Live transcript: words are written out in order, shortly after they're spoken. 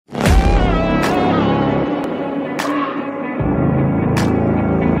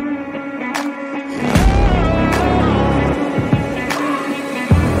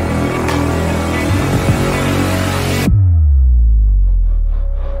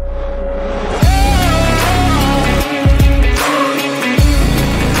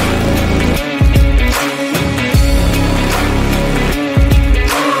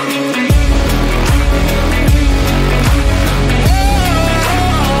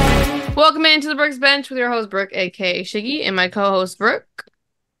into the Brooks Bench with your host, Brooke, aka Shiggy, and my co-host, Brooke.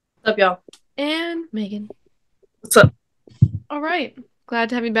 What's up, y'all? And Megan. What's up? All right. Glad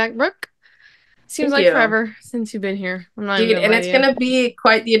to have you back, Brooke. Seems Thank like you. forever since you've been here. I'm not Dude, even and it's going to be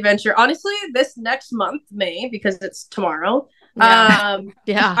quite the adventure. Honestly, this next month, May, because it's tomorrow,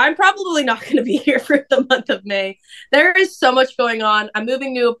 yeah. I'm probably not going to be here for the month of May. There is so much going on. I'm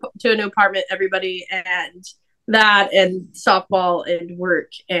moving to a new apartment, everybody, and that, and softball, and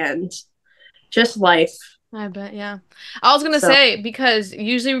work, and just life. I bet, yeah. I was going to say, because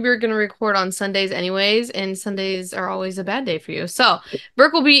usually we're going to record on Sundays anyways, and Sundays are always a bad day for you. So,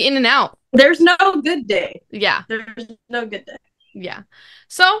 Brooke will be in and out. There's no good day. Yeah. There's no good day. Yeah.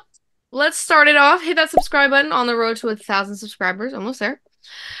 So, let's start it off. Hit that subscribe button on the road to 1,000 subscribers. Almost there.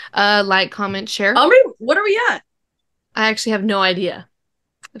 Like, comment, share. What are we at? I actually have no idea.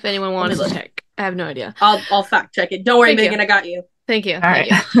 If anyone wanted to check. I have no idea. I'll fact check it. Don't worry, Megan, I got you. Thank you.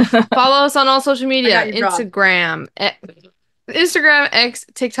 Thank you. Follow us on all social media. Instagram, X,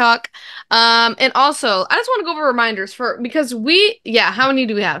 TikTok. And also, I just want to go over reminders because how many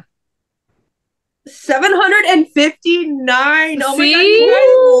do we have? 759. Oh my god, you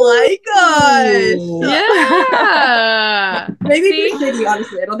guys like us. Yeah. Maybe it's Shiggy,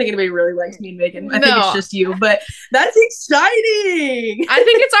 honestly. I don't think anybody really likes me and Megan. I think it's just you, but that's exciting. I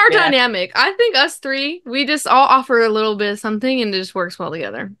think it's our dynamic. I think us three, we just all offer a little bit of something and it just works well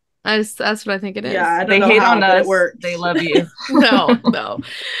together. That's what I think it is. Yeah, they hate on us. They love you. No.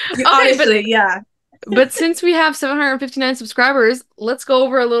 Honestly, yeah. But since we have 759 subscribers, let's go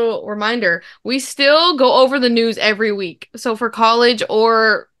over a little reminder. We still go over the news every week. So for college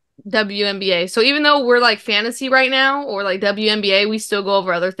or WNBA. So even though we're like fantasy right now or like WNBA, we still go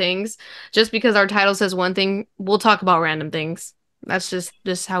over other things. Just because our title says one thing, we'll talk about random things. That's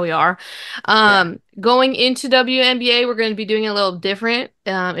just how we are. Going into WNBA, we're going to be doing it a little different.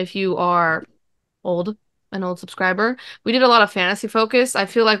 If you are an old subscriber, we did a lot of fantasy focus. I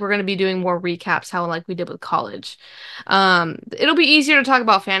feel like we're going to be doing more recaps, how like we did with college. It'll be easier to talk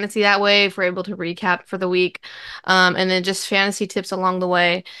about fantasy that way if we're able to recap for the week, and then just fantasy tips along the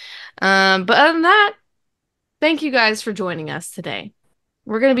way. But other than that, thank you guys for joining us today.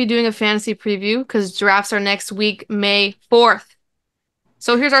 We're going to be doing a fantasy preview because drafts are next week, May 4th.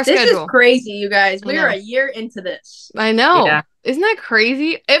 So here's our schedule. This is crazy, you guys. We are a year into this. I know. Yeah. Isn't that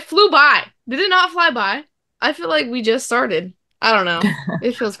crazy? It flew by. Did it not fly by? I feel like we just started. I don't know.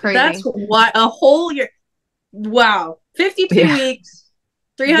 It feels crazy. That's what a whole year. Wow. 52 weeks,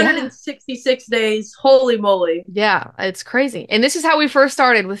 366 days. Holy moly. Yeah, it's crazy. And this is how we first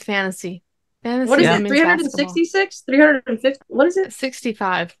started with fantasy. What is it? 366? 350? What is it?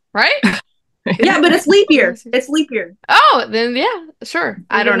 65, right? Yeah, but it's leap year. It's leap year. Oh, then yeah, sure.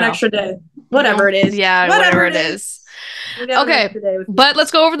 I don't know. An extra day. Whatever it is. Yeah, whatever it is. Okay, but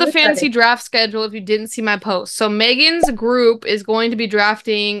let's go over the fantasy draft schedule if you didn't see my post. So Megan's group is going to be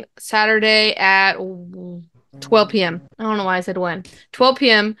drafting Saturday at 12 p.m. I don't know why I said when. 12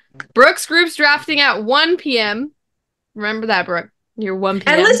 p.m. Brooke's group's drafting at 1 p.m. Remember that, Brooke. You're 1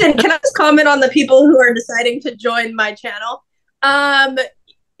 p.m. And listen, can I just comment on the people who are deciding to join my channel?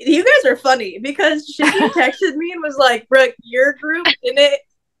 You guys are funny because she texted me and was like, Brooke, your group didn't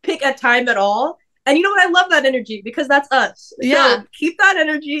pick a time at all. And you know what? I love that energy because that's us. Yeah. So keep that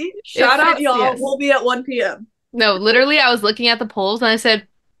energy. Shout out, y'all. Yes. We'll be at 1 p.m. No, literally, I was looking at the polls and I said,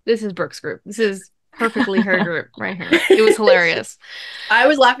 this is Brooke's group. This is perfectly her group right here. It was hilarious. I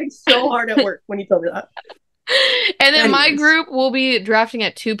was laughing so hard at work when you told me that. And then my group will be drafting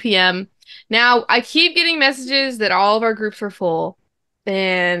at 2 p.m. Now, I keep getting messages that all of our groups are full.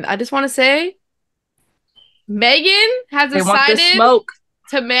 And I just want to say, Megan has decided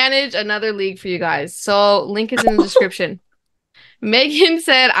to manage another league for you guys. So link is in the description. Megan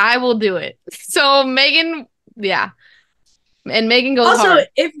said, I will do it. So Megan, yeah. And Megan goes hard. Also,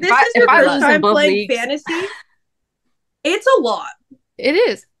 if this is your first time playing fantasy, it's a lot. It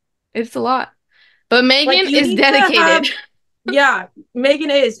is. It's a lot. But Megan is dedicated. Yeah, Megan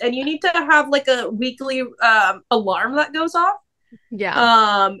is. And you need to have like a weekly alarm that goes off.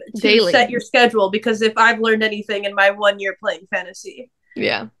 Yeah. To daily. Set your schedule, because if I've learned anything in my 1 year playing fantasy,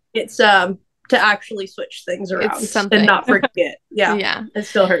 it's to actually switch things around and not forget. Yeah. It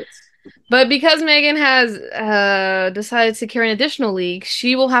still hurts. But because Megan has decided to carry an additional league,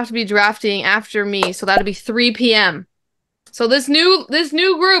 she will have to be drafting after me. So that'll be 3 p.m. So this new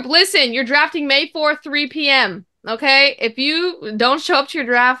group, listen, you're drafting May 4th, 3 p.m. Okay? If you don't show up to your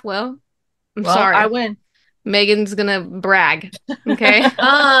draft, I'm sorry. I win. Megan's gonna brag. Okay.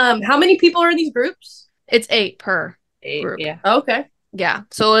 How many people are in these groups? It's 8 per group. Yeah. Okay. Yeah.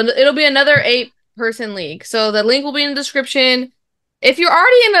 So it'll be another 8-person league. So the link will be in the description. if you're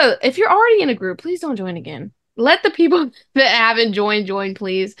already in a group, please don't join again. Let the people that haven't joined join,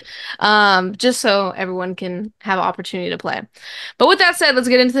 please. Just so everyone can have an opportunity to play. But with that said, let's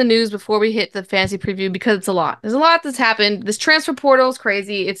get into the news before we hit the fantasy preview because it's a lot. There's a lot that's happened. This transfer portal is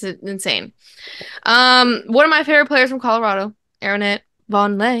crazy. It's insane. One of my favorite players from Colorado, Aaronette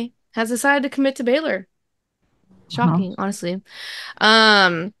Von Lay, has decided to commit to Baylor. Shocking, honestly.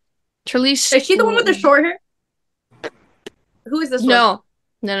 Trelease. Is she the one with the short hair? Who is this one?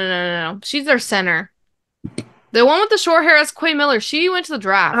 No. She's their center. The one with the short hair is Quay Miller. She went to the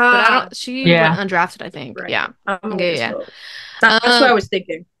draft, but she went undrafted, I think. Right. Yeah. Yeah. That's what I was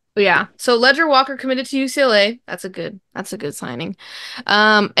thinking. Yeah. So Ledger Walker committed to UCLA. That's a good signing.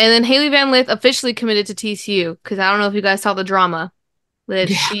 And then Haley Van Lith officially committed to TCU because I don't know if you guys saw the drama that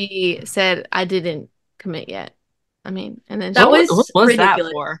she said I didn't commit yet. I mean, and then what was that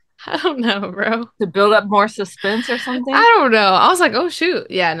for? I don't know, bro. To build up more suspense or something? I don't know. I was like, oh shoot.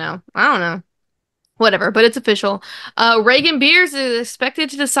 Yeah, no. I don't know. Whatever, but it's official. Reagan Beers is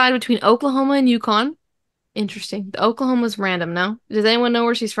expected to decide between Oklahoma and UConn. Interesting. The Oklahoma's random, no? Does anyone know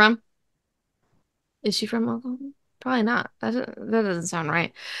where she's from? Is she from Oklahoma? Probably not. That doesn't sound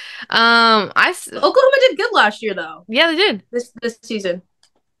right. Oklahoma did good last year, though. Yeah, they did. This season.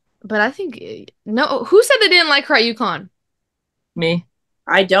 But I think no. Who said they didn't like her at UConn? Me.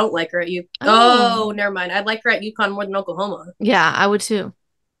 I don't like her at UConn. Oh, never mind. I'd like her at UConn more than Oklahoma. Yeah, I would too.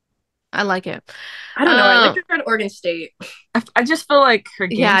 I like it. I don't know. I like her at Oregon State. I just feel like her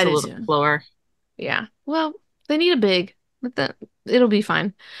game's a little slower. Yeah. Well, they need a big. But it'll be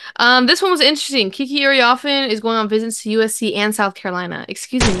fine. This one was interesting. Kiki Uriafen is going on visits to USC and South Carolina.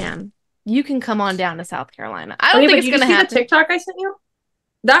 Excuse me, man. You can come on down to South Carolina. I don't think it's gonna happen. The TikTok I sent you?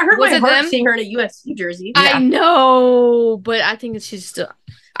 That hurt my heart seeing her in a USC jersey. Yeah. I know, but I think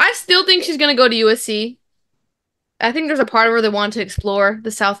I still think she's gonna go to USC. I think there's a part of her that wanted to explore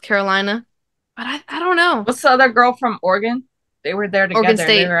the South Carolina, but I don't know. What's the other girl from Oregon? They were there together. Oregon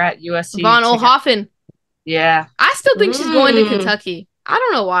State. They were at USC. Von Oelhoffen. Yeah. I still think she's going to Kentucky. I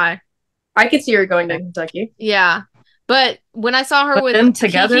don't know why. I could see her going to Kentucky. Yeah, but when I saw her with them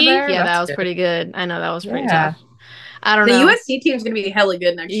together Kiki, there, that was pretty good. I know that was pretty tough. I don't know. The USC team's going to be hella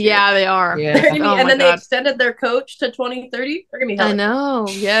good next year. Yeah, they are. Yeah. And then they extended their coach to 2030. They're going to be hella good. I know.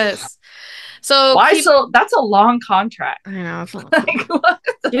 Yes. So why? So that's a long contract. I know.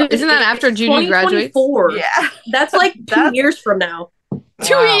 Dude, isn't that after Judy graduates? Yeah, that's like 2 years from now.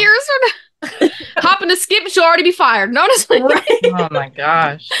 2 years from now. Hopping to skip, she'll already be fired. Honestly. Right. Oh my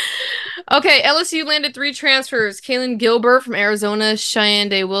gosh. Okay, LSU landed 3 transfers: Kaylin Gilbert from Arizona, Cheyenne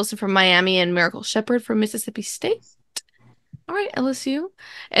Day Wilson from Miami, and Miracle Shepard from Mississippi State. All right, LSU.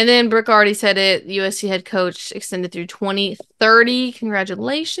 And then Brooke already said it. USC head coach extended through 2030.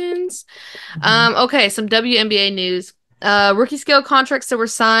 Congratulations. Okay, some WNBA news. Rookie scale contracts that were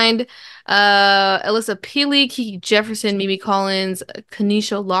signed. Alyssa Peely, Kiki Jefferson, Mimi Collins,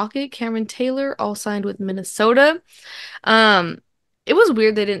 Kanisha Lockett, Cameron Taylor, all signed with Minnesota. It was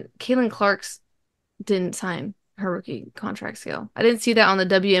weird Caitlin Clark's didn't sign her rookie contract scale. I didn't see that on the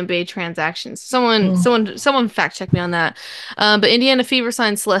WNBA transactions. Someone fact check me on that. But Indiana Fever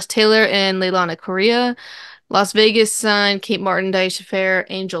signed Celeste Taylor and Leilani Correa. Las Vegas signed Kate Martin, Daisha Fair,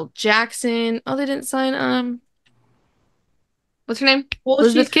 Angel Jackson. Oh, they didn't sign what's her name? Well,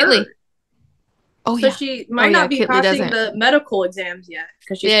 Elizabeth Kitley. Oh, so she might not be passing the medical exams yet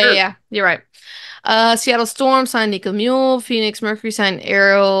because she's hurt. Yeah, you're right. Seattle Storm signed Nika Mule. Phoenix Mercury signed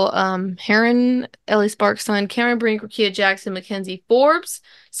Ariel Heron. Ellie Sparks signed Cameron Brink, Rakia Jackson, Mackenzie Forbes.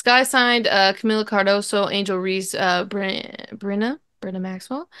 Sky signed Camila Cardoso, Angel Reese, Brenna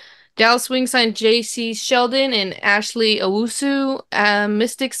Maxwell. Dallas Wings signed J.C. Sheldon and Ashley Owusu.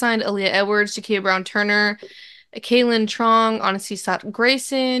 Mystic signed Aaliyah Edwards, Jakia Brown-Turner, Kaylin Trong, Honesty Stott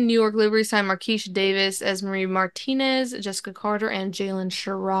Grayson. New York Liberty signed Marquisha Davis, Esmarie Martinez, Jessica Carter, and Jalen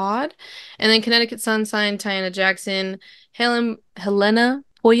Sherrod. And then Connecticut Sun signed Tiana Jackson, Helena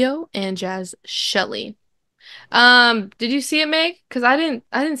Poyo, and Jazz Shelley. Did you see it, Meg? Because I didn't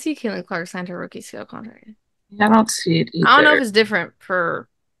see Caitlin Clark signed her rookie scale contract. I don't see it either. I don't know if it's different for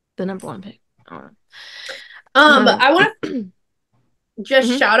the number 1 pick. I don't know. I want to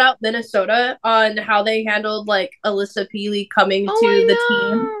just shout out Minnesota on how they handled like Alyssa Peely coming to the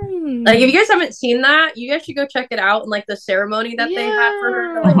team. Like, if you guys haven't seen that, you guys should go check it out and like the ceremony that they had for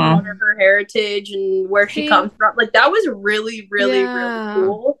her to like honor her heritage and where she comes from. Like, that was really, really, really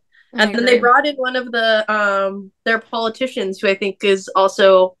cool. And then they brought in one of the their politicians who I think is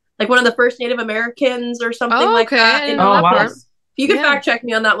also like one of the first Native Americans or something like that. In wow. You can fact check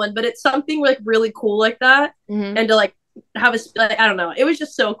me on that one, but it's something like really cool like that, and to like have I don't know, it was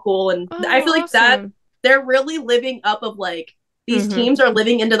just so cool, and I feel like that they're really living up of like these Mm-hmm. teams are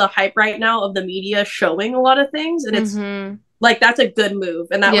living into the hype right now of the media showing a lot of things, and it's Mm-hmm. like that's a good move,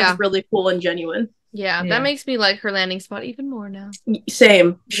 and that was Yeah. really cool and genuine. Yeah. That Yeah. makes me like her landing spot even more now.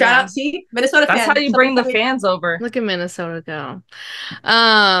 Same. Shout Yeah. out, see Minnesota That's how fan. you Somebody bring the tell me. fans over. Look at Minnesota go.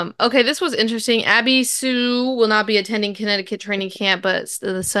 Okay, this was interesting. Abby Sue will not be attending Connecticut training camp, but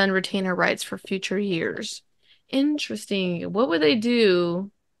the Sun retain her rights for future years. Interesting. What would they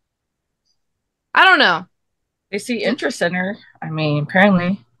do? I don't know. They see interest in her. I mean,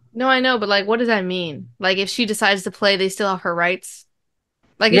 apparently. No, I know, but like, what does that mean? Like, if she decides to play, they still have her rights.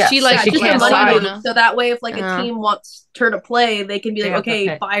 Like, is she Yes, like Yeah, she it's just like a can't money sign. move. Barcelona? So that way, if like a Uh, team wants her to play, they can be They like, have to okay,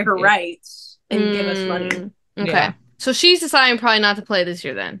 pay. buy her Okay. rights and give us money. okay. Yeah. So she's deciding probably not to play this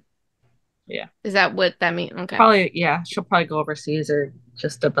year then. Yeah. Is that what that means? Okay. Probably, yeah. She'll probably go overseas or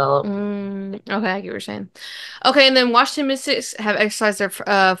just develop. Okay, I get what you're saying. Okay, and then Washington Mystics have exercised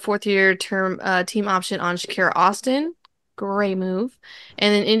their fourth year term team option on Shakira Austin. Great move.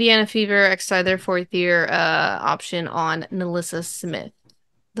 And then Indiana Fever exercised their fourth year option on Nalissa Smith.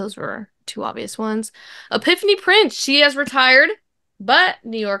 Those were two obvious ones. Epiphany Prince, she has retired, but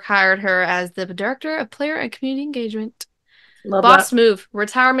New York hired her as the director of player and community engagement. Love Boss that. move,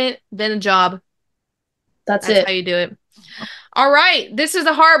 retirement, then a job. That's That's it. how you do it. All right, this is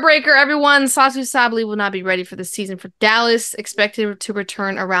a heartbreaker, everyone. Satu Sabli will not be ready for the season for Dallas, expected to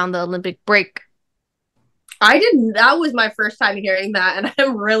return around the Olympic break. I didn't. That was my first time hearing that, and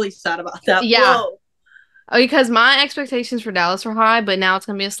I'm really sad about that. Yeah, Whoa. because my expectations for Dallas were high, but now it's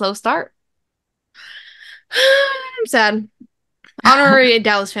going to be a slow start. I'm sad. Honorary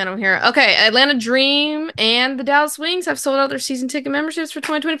Dallas fan over here. Okay, Atlanta Dream and the Dallas Wings have sold out their season ticket memberships for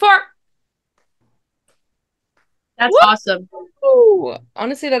 2024. That's awesome. Woo!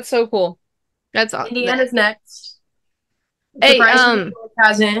 Honestly, that's so cool. That's Indiana's next. Hey, Surprised New York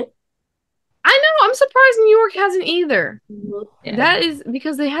hasn't. I know. I'm surprised New York hasn't either. Yeah. That is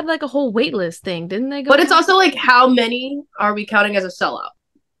because they had like a whole wait list thing, didn't they? But it's also like, how many are we counting as a sellout?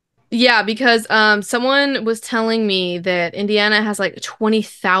 Yeah, because someone was telling me that Indiana has like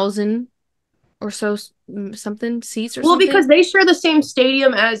 20,000 or so something seats or Well, something. because they share the same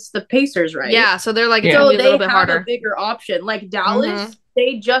stadium as the Pacers, right? Yeah, so they're like, it's Yeah. gonna So be a they little bit have a harder. bigger option. Like Dallas, Mhm.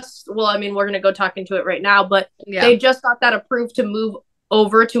 they just, well, I mean, we're going to go talk into it right now, but Yeah. they just got that approved to move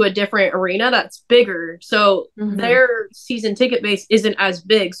over to a different arena that's bigger. So Mhm. their season ticket base isn't as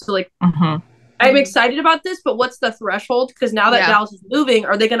big. So, like, Mm-hmm. I'm excited about this, but what's the threshold? Because now that Yeah. Dallas is moving,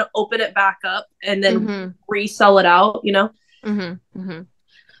 are they going to open it back up and then Mhm. resell it out? You know?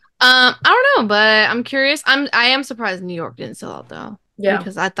 I don't know, but I'm curious. I am surprised New York didn't sell out though. Yeah.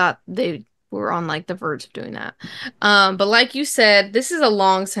 Because I thought they were on like the verge of doing that. But like you said, this is a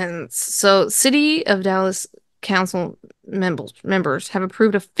long sentence. So City of Dallas Council members have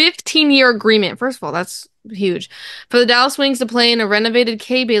approved a 15-year agreement. First of all, that's huge. For the Dallas Wings to play in a renovated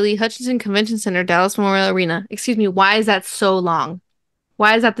Kay Bailey Hutchinson Convention Center, Dallas Memorial Arena. Excuse me, why is that so long?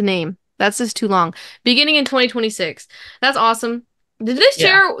 Why is that the name? That's just too long. Beginning in 2026. That's awesome. Did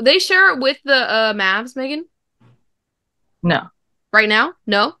they share it with the Mavs, Megan? No. Right now?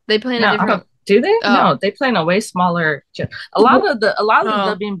 No? They play in a No. different Do they? Oh. No, they play in a way smaller. A lot of the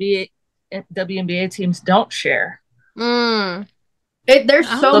Oh. WNBA teams don't share. There's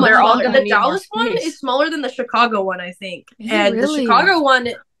Oh. so So much they're all smaller. gonna The need more Dallas one space. is smaller than the Chicago one, I think. Is it And the really? Chicago one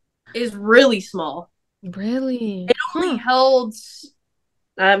is really small. Really? It only held,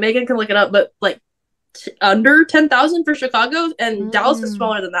 Megan can look it up, but like under 10,000 for Chicago, and Dallas is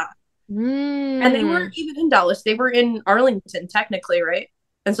smaller than that. And they weren't even in Dallas; they were in Arlington, technically, right?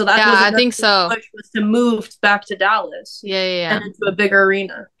 And so that Yeah, was I think so. push was to move back to Dallas Yeah. and into a bigger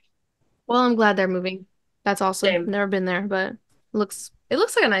arena. Well, I'm glad they're moving. That's awesome. Same. Never been there, but it looks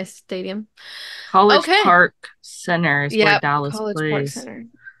like a nice stadium. College Okay. Park Center is where Yep, Dallas College Park plays. Center.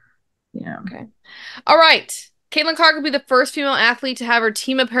 Yeah. Okay. All right. Caitlin Clark will be the first female athlete to have her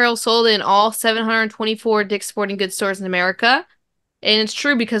team apparel sold in all 724 Dick's Sporting Goods stores in America. And it's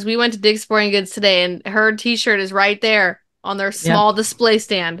true because we went to Dick's Sporting Goods today and her t-shirt is right there on their small display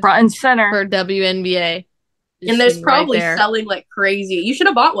stand Front and center. for WNBA. And there's probably selling like crazy. You should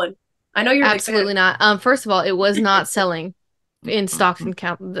have bought one. I know you're absolutely not. First of all, it was not selling in Stockton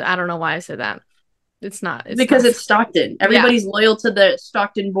County. I don't know why I said that. It's not. Because it's Stockton. Everybody's loyal to the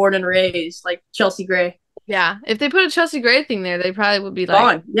Stockton born and raised, like Chelsea Gray. Yeah. If they put a Chelsea Gray thing there, they probably would be like,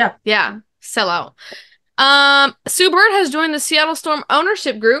 gone. Yeah. Sell out. Sue Bird has joined the Seattle Storm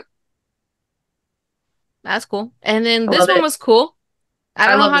ownership group. That's cool. And then this one was cool. I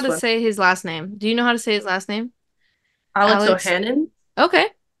don't know how to say his last name. Do you know how to say his last name? Alex O'Hannon. Okay.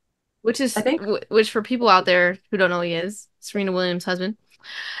 Which for people out there who don't know who he is, Serena Williams' husband.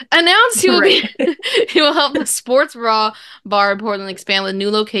 Announced he will Right. be he will help the sports bar in Portland expand with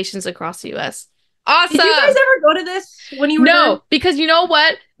new locations across the U.S. Did you guys Awesome. ever go to this when you were there? No, because you know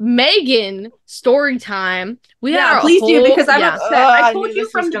what? Megan, story time. We had Yeah, our please do whole, because I'm yeah, upset. I I told knew you this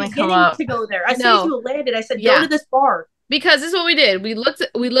was from the gonna come beginning up. to go there. As soon as no, you landed, I said, go yeah. to this bar. Because this is what we did. We looked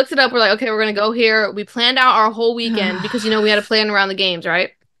it up. We're like, okay, we're gonna go here. We planned out our whole weekend because we had to plan around the games,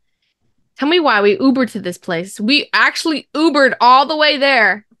 right? Tell me why we Ubered to this place. We actually Ubered all the way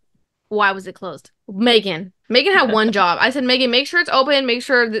there. Why was it closed? Megan. Megan had one job. I said, Megan, make sure it's open. Make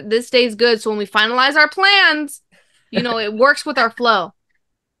sure that this stays good. So when we finalize our plans, it works with our flow.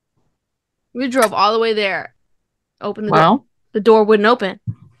 We drove all the way there. Opened the door. Well, The door wouldn't open.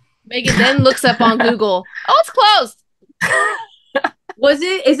 Megan then looks up on Google. Oh, it's closed.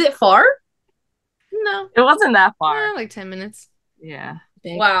 Is it far? No, it wasn't that far. like 10 minutes. Yeah.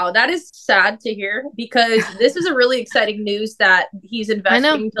 Big. Wow, that is sad to hear because this is a really exciting news that he's I know.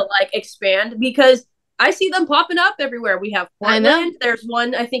 investing to like expand because I see them popping up everywhere. We have I know. Portland. There's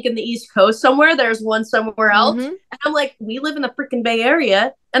one, I think, in the East Coast somewhere. There's one somewhere else. Mm-hmm. And I'm like, we live in the freaking Bay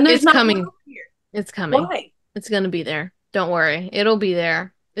Area and there's It's not one coming. over here. It's coming. Why? It's gonna be there. Don't worry. It'll be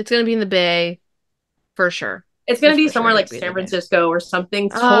there. It's gonna be in the Bay for sure. It's going to be For sure somewhere gonna like be in the San Bay. Francisco or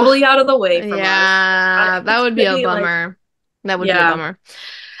something Oh, totally out of the way from us. yeah, that It's would be going to a be like, bummer. That would be a yeah. bummer.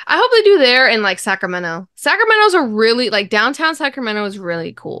 I hope they do there in like Sacramento. Sacramento's a really like downtown Sacramento is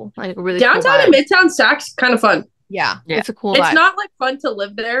really cool. Like a really cool Downtown vibe. and Midtown Sac's kind of fun. Yeah, Yeah. it's a cool It's vibe. not like fun to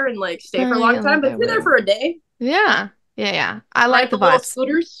live there and like stay for a long Yeah, time, like but I if you're there would. for a day, Yeah. Yeah, yeah. I like ride the the little vibes.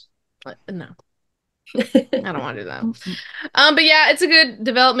 scooters. No, I don't want to do that. But yeah, it's a good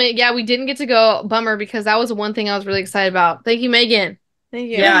development. Yeah, we didn't get to go. Bummer because that was the one thing I was really excited about. Thank you, Megan. Thank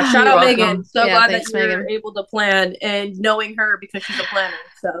you. Yeah, shout You're out welcome. Megan. So Yeah, glad that thanks, you're Megan. able to plan and knowing her because she's a planner.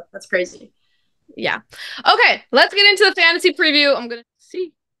 So that's crazy. Yeah. Okay, let's get into the fantasy preview. I'm gonna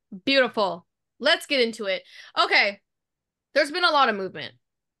see. Beautiful. Let's get into it. Okay, there's been a lot of movement,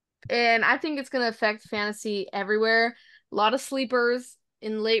 and I think it's gonna affect fantasy everywhere. A lot of sleepers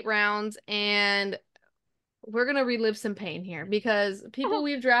in late rounds, and we're gonna relive some pain here because people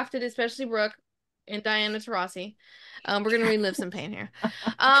we've drafted, especially Brooke and Diana Taurasi, we're gonna relive some pain here.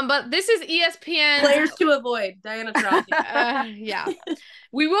 But this is ESPN's Players to avoid. Diana Taurasi. yeah.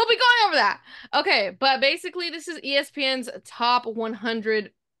 We will be going over that. Okay, but basically this is ESPN's top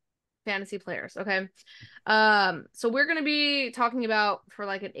 100 fantasy players, okay? So we're going to be talking about for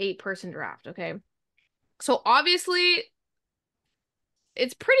like an 8-person draft, okay? So obviously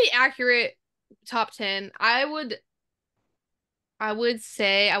it's pretty accurate top 10. I would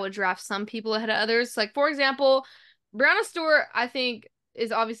say I would draft some people ahead of others. Like for example, Brianna Stewart I think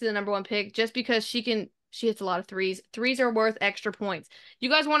is obviously the number one pick just because she hits a lot of threes. Threes are worth extra points. You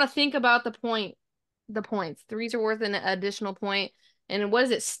guys want to think about the points. Threes are worth an additional point. And what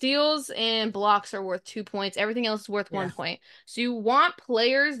is it? Steals and blocks are worth 2 points. Everything else is worth 1 point. So you want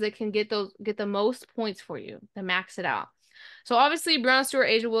players that can get the most points for you to max it out. So obviously Brianna Stewart,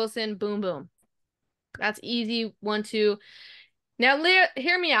 Asia Wilson, boom, boom. That's easy. 1, 2. Now,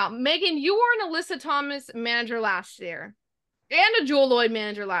 hear me out. Megan, you were an Alyssa Thomas manager last year and a Jewel Lloyd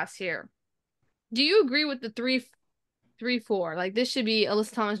manager last year. Do you agree with the 3-4? Like this should be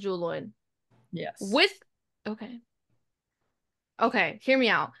Alyssa Thomas, Jewel Lloyd. Yes. Okay, hear me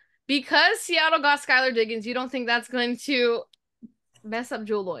out. Because Seattle got Skylar Diggins, you don't think that's going to mess up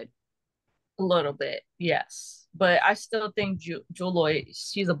Jewel Lloyd? A little bit, yes. But I still think Jewel Lloyd,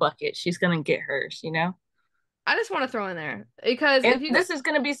 she's a bucket. She's going to get hers, I just want to throw in there because this is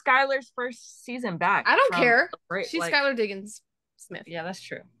going to be Skylar's first season back. I don't care. She's like, Skylar Diggins Smith. Yeah, that's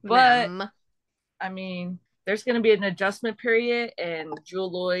true. But I mean, there's going to be an adjustment period, and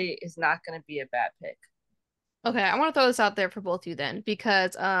Jewel Lloyd is not going to be a bad pick. Okay, I want to throw this out there for both of you then,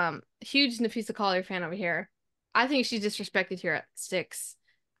 because huge Nafisa Collier fan over here. I think she's disrespected here at 6.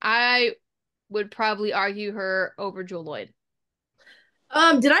 I would probably argue her over Jewel Lloyd.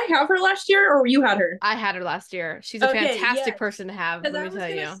 Did I have her last year or you had her? I had her last year. She's a fantastic person to have, let me tell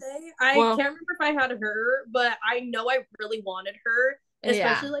you. I can't remember if I had her, but I know I really wanted her,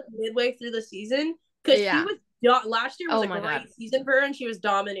 especially like midway through the season, because she was last year was a great season for her and she was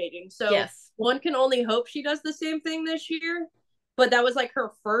dominating. So one can only hope she does the same thing this year. But that was like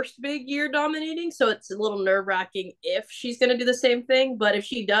her first big year dominating, so it's a little nerve-wracking if she's going to do the same thing. But if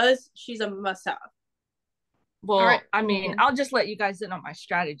she does, she's a must-have. Well, I mean, I'll just let you guys in on my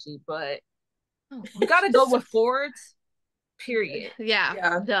strategy, but you got to go with forwards, period.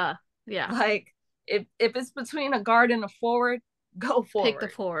 Yeah. Duh. Yeah. Like, if it's between a guard and a forward, go forward. Pick the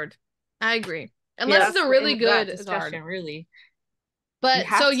forward. I agree. Unless it's a really good discussion, guard. really. But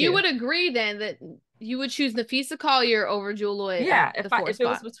so you would agree then that you would choose Nafisa Collier over Jewel Lloyd. Yeah, at if it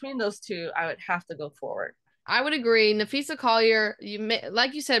was between those two, I would have to go forward. I would agree. Nafisa Collier,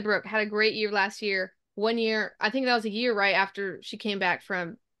 like you said, Brooke, had a great year last year. 1 year, I think that was a year right after she came back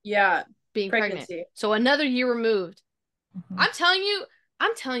from being pregnant. So another year removed. Mm-hmm.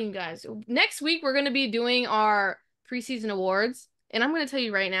 I'm telling you guys, next week we're going to be doing our preseason awards, and I'm going to tell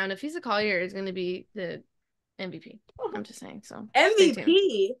you right now, Nafisa Collier is going to be the MVP. I'm just saying. So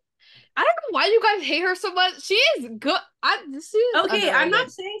MVP. I don't know why you guys hate her so much. She is good. Okay, I'm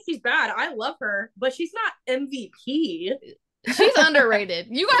not saying she's bad. I love her, but she's not MVP. She's underrated.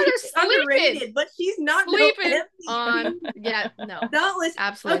 You guys are sleeping. Underrated, but she's not sleeping on. Yeah, no. No, listen.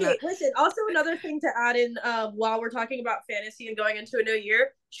 Absolutely. Okay, listen. Also, another thing to add in while we're talking about fantasy and going into a new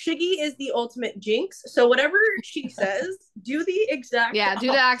year, Shiggy is the ultimate jinx. So whatever she says, do the exact. Yeah, do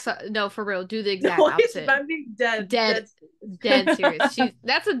the exact. No, for real, do the exact opposite. I'm being dead serious.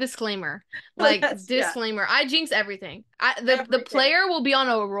 That's a disclaimer. Like disclaimer. Yeah. I jinx everything. The player will be on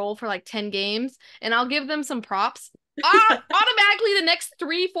a roll for like 10 games, and I'll give them some props. Automatically the next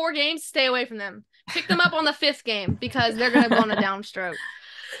 3-4 games, stay away from them. Pick them up on the 5th game because they're gonna go on a downstroke.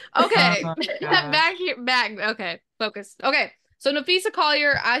 Okay. back. Okay, focus. Okay, so Nafisa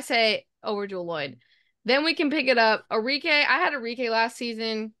Collier, I say over Jewel Lloyd. Then we can pick it up. Arike, I had Arike last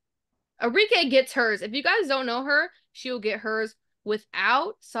season. Arike gets hers. If you guys don't know her, she'll get hers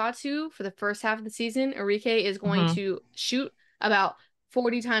without Satu for the first half of the season. Arike is going to shoot about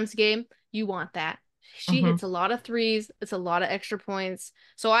 40 times a game. You want that. She hits a lot of threes. It's a lot of extra points.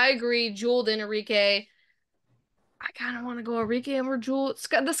 So I agree. Jewel, then Arike. I kind of want to go Arike over Jewel.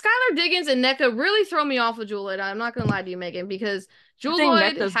 The Skylar Diggins and NECA really throw me off with Jewel Lloyd. I'm not going to lie to you, Megan, because Jewel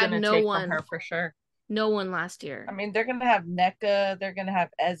Lloyd had no one. From her for sure. No one last year. I mean, they're going to have NECA. They're going to have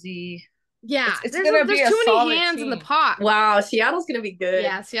Ezzy. Yeah, there's too many hands in the pot. Wow, Seattle's going to be good.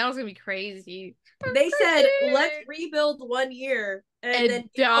 Yeah, Seattle's going to be crazy. They said, let's rebuild 1 year and then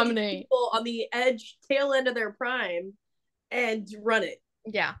dominate people on the edge tail end of their prime and run it.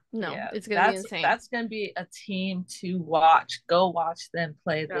 Yeah, it's going to be insane. That's going to be a team to watch. Go watch them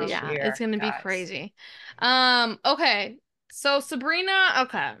play this year. Yeah, it's going to be crazy. Okay, so Sabrina,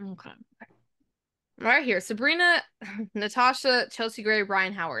 okay. Right here, Sabrina, Natasha, Chelsea Gray,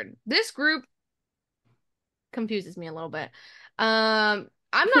 Ryan Howard. This group confuses me a little bit. I'm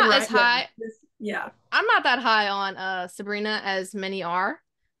not as high. I'm not that high on Sabrina as many are.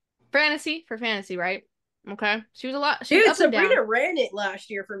 For fantasy, right? Okay. She was a lot. Dude, Sabrina ran it last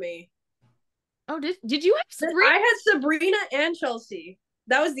year for me. Oh, did you have Sabrina? I had Sabrina and Chelsea.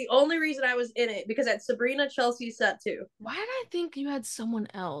 That was the only reason I was in it, because I had Sabrina, Chelsea, set too. Why did I think you had someone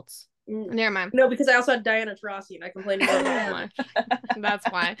else? Never mind. No, because I also had Diana Taurasi, and I complained about that. That's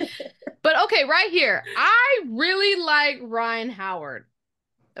why. But okay, right here, I really like Ryan Howard.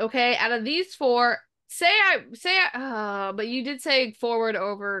 Okay, out of these 4, but you did say forward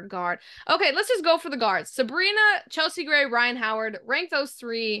over guard. Okay, let's just go for the guards. Sabrina, Chelsea Gray, Ryan Howard. Rank those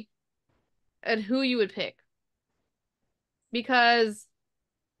 3 and who you would pick. Because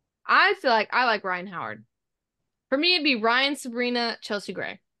I feel like I like Ryan Howard. For me, it'd be Ryan, Sabrina, Chelsea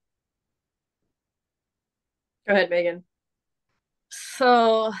Gray. Go ahead, Megan.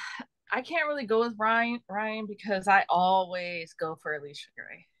 So I can't really go with Ryan because I always go for Alicia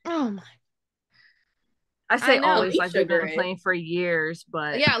Gray. Oh my! I say always, like they've been playing for years,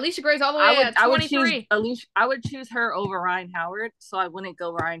 but yeah, Alicia Gray's all the way at 23. I would choose her over Ryan Howard, so I wouldn't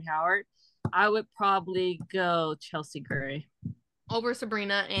go Ryan Howard. I would probably go Chelsea Gray over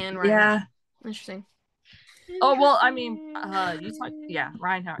Sabrina and Ryan. Yeah, Howard. Interesting. Oh well, I mean,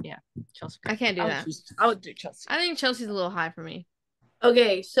 Ryan Howard, Chelsea Gray. I can't do that. I would do Chelsea. I think Chelsea's a little high for me.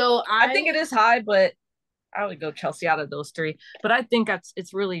 Okay, so I think it is high, but I would go Chelsea out of those 3. But I think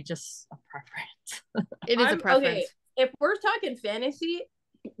it's really just a preference. It is a preference. Okay, if we're talking fantasy,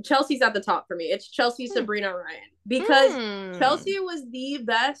 Chelsea's at the top for me. It's Chelsea, Sabrina, Ryan. Because Chelsea was the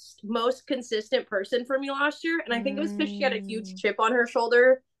best, most consistent person for me last year. And I think it was because she had a huge chip on her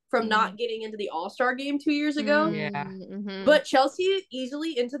shoulder from not getting into the All-Star game 2 years ago. Yeah. But Chelsea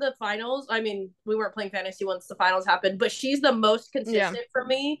easily into the finals. I mean, we weren't playing fantasy once the finals happened, but she's the most consistent for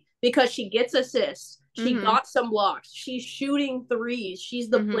me because she gets assists. She got some blocks. She's shooting threes. She's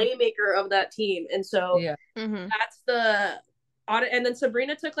the playmaker of that team. And so that's the... And then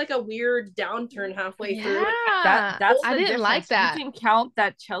Sabrina took like a weird downturn halfway through. That's I didn't like that. You can count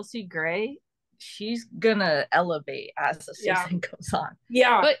that Chelsea Gray. She's gonna elevate as the season goes on.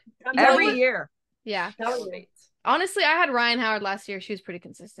 Yeah, but every year. Yeah. Honestly, I had Ryan Howard last year. She was pretty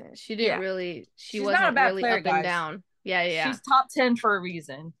consistent. She didn't really. She wasn't really up and down. Yeah. She's top 10 for a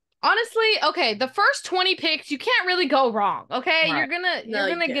reason. Honestly, okay, the first 20 picks, you can't really go wrong. Okay, Right. you're No,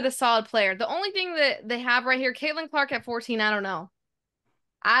 you gonna get can't. a solid player. The only thing that they have right here, Caitlin Clark at 14, I don't know.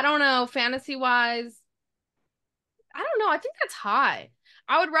 I don't know, fantasy wise. I don't know. I think that's high.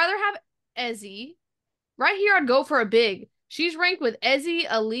 I would rather have Ezzy. Right here, I'd go for a big. She's ranked with Ezzy,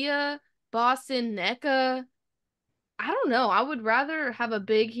 Aaliyah, Boston, NECA. I don't know. I would rather have a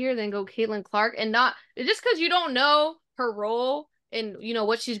big here than go Caitlin Clark and not just because you don't know her role and you know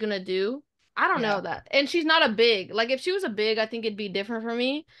what she's gonna do. I don't know Yeah. that. And she's not a big. Like if she was a big, I think it'd be different for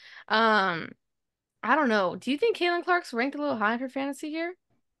me. Um, I don't know. Do you think Caitlin Clark's ranked a little high for fantasy here?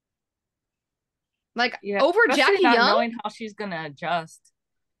 Like Yeah. over Especially Jackie not Young? knowing how she's gonna adjust.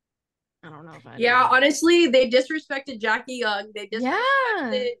 I don't know if I do. Yeah, honestly, they disrespected Jackie Young. They Yeah.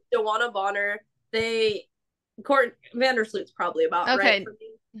 disrespected Joanna Bonner. They Court Vandersloot's probably about right Okay. for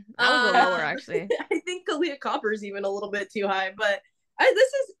me. I would go lower actually. I think Kalia Copper's even a little bit too high, but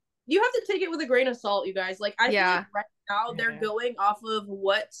this is you have to take it with a grain of salt, you guys. Like I feel like Yeah. right now they're Yeah. going off of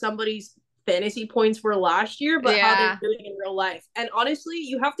what somebody's fantasy points were last year, but how they're Yeah. doing in real life. And honestly,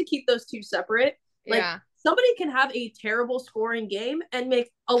 you have to keep those two separate. Like Yeah. somebody can have a terrible scoring game and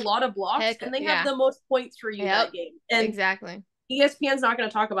make a lot of blocks, Heck, and they have yeah. the most points for you Yep. that game. And Exactly. ESPN's not going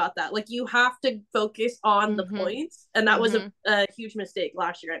to talk about that. Like you have to focus on the Mm-hmm. points, and that was Mm-hmm. a huge mistake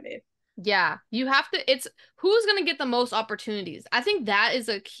last year I made. Yeah, you have to. It's who's going to get the most opportunities. I think that is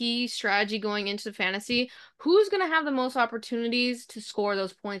a key strategy going into fantasy. Who's going to have the most opportunities to score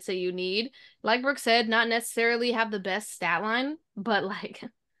those points that you need? Like Brooke said, not necessarily have the best stat line, but like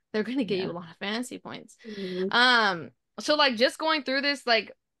they're going to get you Yeah. a lot of fantasy points. Mm-hmm. So like just going through this,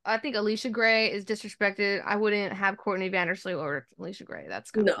 like I think Alicia Gray is disrespected. I wouldn't have Courtney Vandersloot over Alicia Gray. That's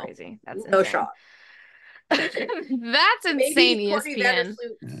kind of No, crazy. That's no insane. shot. That's insane, Maybe Courtney ESPN.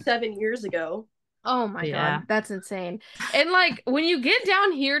 Vandersloot 7 years ago. Oh my Yeah. God, that's insane. And like when you get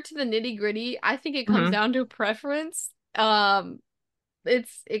down here to the nitty-gritty, I think it comes Mm-hmm. down to preference.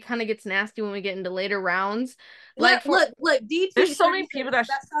 It kind of gets nasty when we get into later rounds. Like for Look, DT There's so many people 36.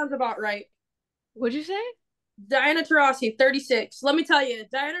 That sounds about right. what'd you say? Diana Taurasi 36. Let me tell you,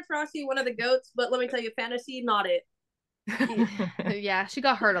 Diana Taurasi, one of the goats, but let me tell you, fantasy, not it. Yeah, she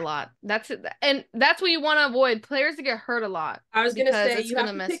got hurt a lot. That's it. And that's what you want to avoid, players to get hurt a lot I was gonna because say it's you have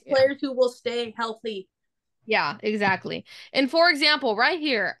gonna to mess. pick players who will stay healthy. Yeah, exactly. And for example, right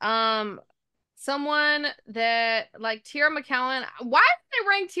here, someone that like Tierra McCowan. Why did they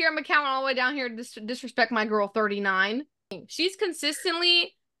rank Tierra McCowan all the way down here to disrespect my girl 39? She's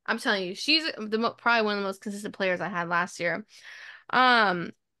consistently, I'm telling you, she's probably one of the most consistent players I had last year.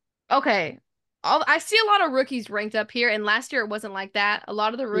 Um, okay. I see a lot of rookies ranked up here, and last year it wasn't like that. A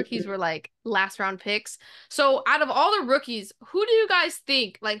lot of the rookies Mm-hmm. were like last round picks. So out of all the rookies, who do you guys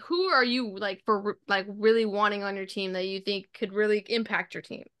think, like, who are you like for like really wanting on your team that you think could really impact your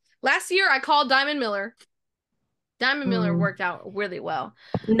team? Last year I called Diamond Miller. Diamond Miller Mm. worked out really well.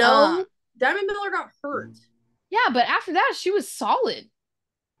 No, Diamond Miller got hurt. Yeah, but after that she was solid.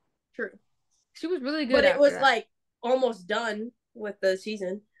 True. She was really good But it after was that. like almost done with the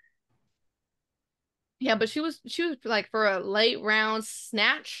season. Yeah, but she was like for a late round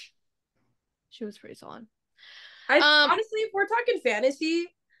snatch, she was pretty solid. I Um, honestly, if we're talking fantasy,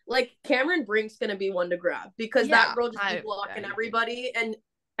 like Cameron Brink's gonna be one to grab because that yeah, girl just be I blocking agree. everybody, and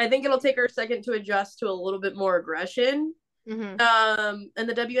I think it'll take her a second to adjust to a little bit more aggression. Mm-hmm. In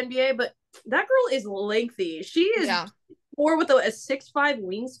the WNBA, but that girl is lengthy. She is Yeah, more with a 6'5"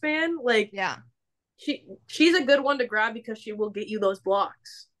 wingspan. Like yeah. she's a good one to grab because she will get you those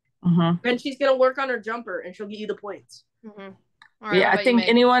blocks. Mm-hmm. And she's gonna work on her jumper and she'll get you the points. Mm-hmm. All right, Yeah, what I about you, think Meg?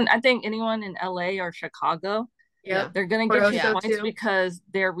 anyone in LA or Chicago, Yeah, Yep. they're gonna get Porto you yeah, show points too. because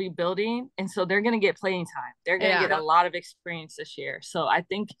they're rebuilding, and so they're gonna get playing time. They're gonna yeah. get a Yep. lot of experience this year. So I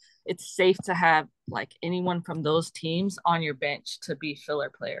think it's safe to have like anyone from those teams on your bench to be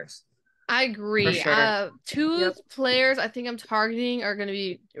filler players I for agree. sure. Two Yep. players I think I'm targeting are going to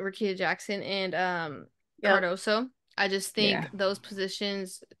be Rickea Jackson and Yep. Cardoso. I just think Yeah. those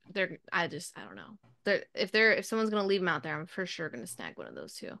positions I don't know. If someone's going to leave them out there, I'm for sure going to snag one of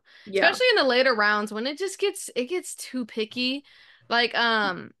those two. Yeah. Especially in the later rounds when it gets too picky. Like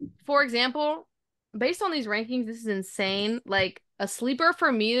for example, based on these rankings, this is insane. Like a sleeper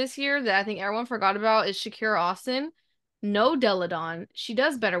for me this year that I think everyone forgot about is Shakira Austin. No Deladon. She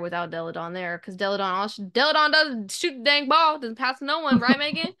does better without Deladon there because Deladon does shoot the dang ball, doesn't pass to no one, right,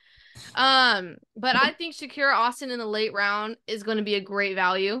 Megan? But I think Shakira Austin in the late round is going to be a great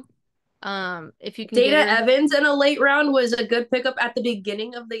value. If you can get Data her. Evans in a late round was a good pickup at the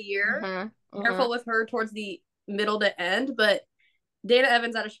beginning of the year. Uh-huh. Uh-huh. Careful with her towards the middle to end, but Dana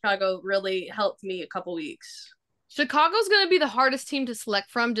Evans out of Chicago really helped me a couple weeks. Chicago's going to be the hardest team to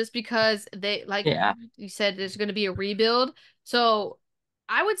select from just because they, like Yeah. you said, there's going to be a rebuild. So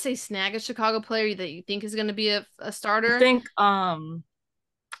I would say snag a Chicago player that you think is going to be a I starter. think who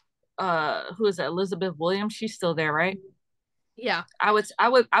is it? Elizabeth Williams, she's still there, right? Yeah. I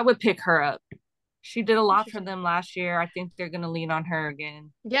would pick her up. She did a lot for Interesting. them last year. I think they're gonna lean on her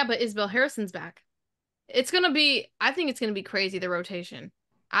again. Yeah, but Isabel Harrison's back. I think it's going to be crazy, the rotation.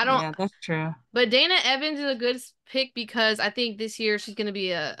 I don't, Yeah, that's true. but Dana Evans is a good pick because I think this year she's going to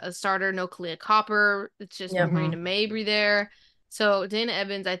be a starter. No Kalia Copper. It's just Yeah. Marina Mabry there. So Dana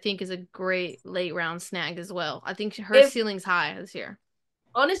Evans, I think, is a great late round snag as well. I think her If ceiling's high this year.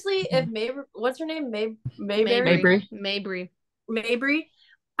 honestly, if Mhm. May, what's her name? Mayberry? Mabry. Mabry. Mabry. Mabry.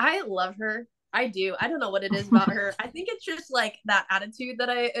 I love her. I do. I don't know what it is about her. I think it's just like that attitude that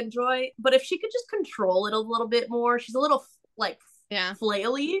I enjoy. But if she could just control it a little bit more, she's a little like Yeah.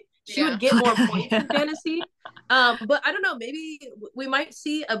 flaily. She Yeah. would get more points Yeah. in fantasy. But I don't know. Maybe we might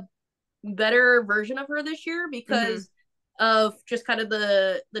see a better version of her this year because of just kind of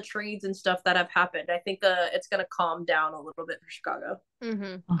the trades and stuff that have happened. I think it's gonna calm down a little bit for Chicago.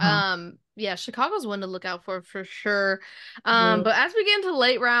 Yeah, Chicago's one to look out for sure. Mhm. But as we get into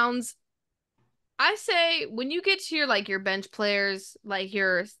late rounds, I say when you get to your bench players, like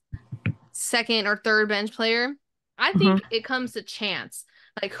your second or third bench player, I Mhm. think it comes to chance.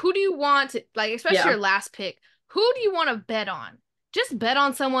 Like who do you want to like, especially Yeah. your last pick, who do you want to bet on? Just bet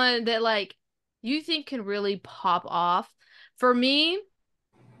on someone that like you think can really pop off. For me,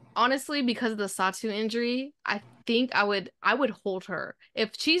 honestly, because of the Satu injury, I think I would hold her.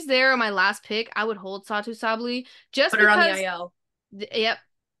 If she's there on my last pick, I would hold Satu Sabli just Put her on the because IL. yep,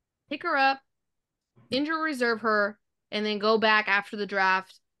 pick her up, injury reserve her, and then go back after the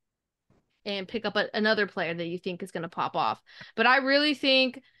draft and pick up another player that you think is going to pop off. But I really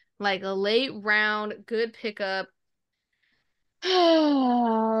think like a late round good pickup.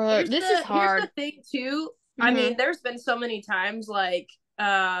 This is Here's the hard. thing too. I Mm-hmm. mean, there's been so many times like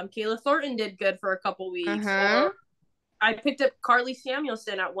Kayla Thornton did good for a couple weeks, Uh-huh. or I picked up Carly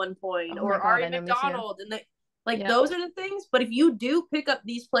Samuelson at one point, Oh my or God, Ari I know me too. McDonald, and like Yep. those are the things. But if you do pick up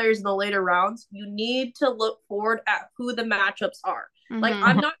these players in the later rounds, you need to look forward at who the matchups are. Like Mm-hmm.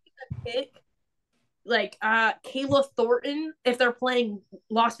 I'm not gonna pick like Kayla Thornton if they're playing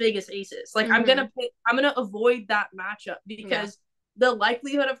Las Vegas Aces. Like Mm-hmm. I'm gonna avoid that matchup Yeah. because the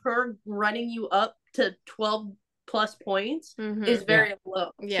likelihood of her running you up to 12 plus points Mm-hmm. is Yeah. very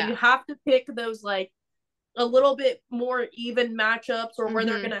low. So you Yeah. have to pick those like a little bit more even matchups or where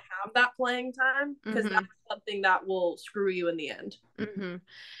they're Mm-hmm. going to have that playing time because Mm-hmm. that's something that will screw you in the end. Mm-hmm.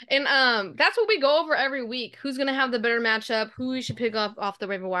 And that's what we go over every week. Who's gonna have the better matchup? Who we should pick up off the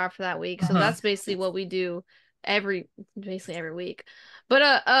waiver wire for that week? So Mhm. that's basically what we do basically every week. But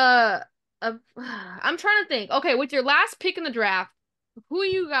I'm trying to think. Okay, with your last pick in the draft, who are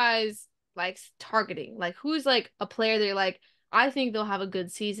you guys like targeting? Like who's like a player that you're like, I think they'll have a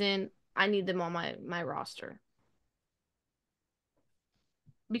good season. I need them on my roster.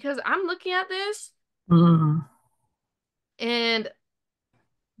 Because I'm looking at this Mhm. and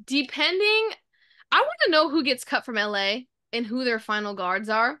depending I want to know who gets cut from LA and who their final guards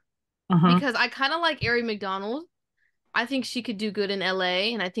are Mhm. because I kind of like Ari McDonald. I think she could do good in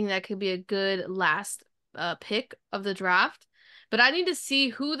LA, and I think that could be a good last pick of the draft. But I need to see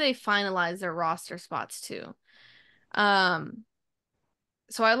who they finalize their roster spots to. Um,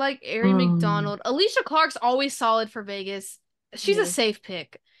 so I like Ari Mm. McDonald. Alicia Clark's always solid for Vegas. She's a Mm-hmm. safe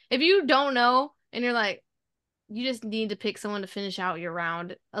pick. If you don't know and you're like, you just need to pick someone to finish out your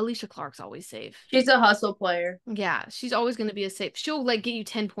round, Alicia Clark's always safe. She's a hustle player. Yeah, she's always going to be a safe. She'll like get you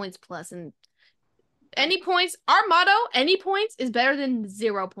 10 points plus and any points. Our motto, any points is better than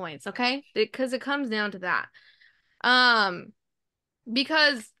 0 points, okay? Because it comes down to that. Um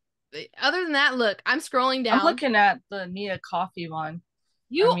because other than that, look, I'm scrolling I'm down. looking at the Nia Coffee one. I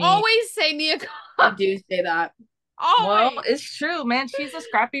You mean, always say Nia You do say that. well, always. it's true, man. She's a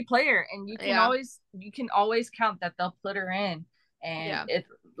scrappy player, and you can Yeah. always count that they'll put her in. And Yeah. if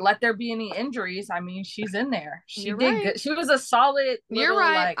let there be any injuries, I mean, she's in there. She You're did right. good. She was a solid You're little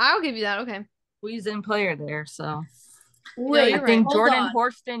right. like I'll give you that. Okay. squeeze in player there. So No, I you're Wait, right. think hold Jordan on.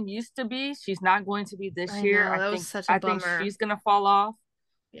 Horston used to be. She's not going to be this I year. know. I That was think such a I think bummer. she's gonna fall off.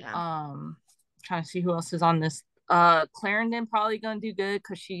 Yeah. Trying to see who else is on this. Clarendon probably gonna do good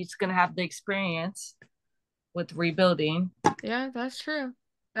because she's gonna have the experience with rebuilding. Yeah, that's true.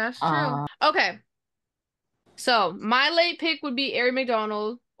 That's true. Uh, Okay. So my late pick would be Ari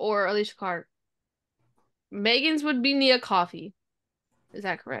McDonald or Alicia Clark. Megan's would be Nia Coffee. Is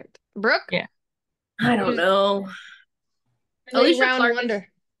that correct? Brooke? yeah. I don't Who's know. late Alicia round Clark is wonder?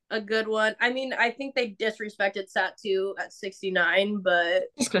 a good one. I mean, I think they disrespected Satu at 69, but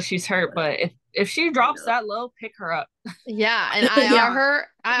just because she's hurt. But if she drops that low, pick her up. Yeah, and yeah. IR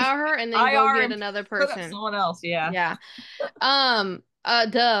her, and then go get another put up person. someone else. Yeah. Yeah.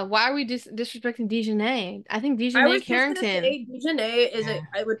 Why are we disrespecting Dejanay? I think I Dejanay was just gonna Carrington. say Dejanay is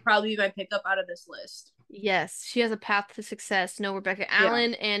I would probably be my pickup out of this list. Yes, she has a path to success. No Rebecca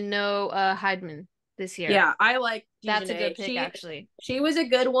Allen and no Heidman this year. Yeah, I like Dejanay. That's a good pick, actually. She was a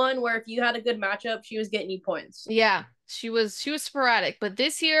good one where if you had a good matchup, she was getting you points. Yeah, she was sporadic, but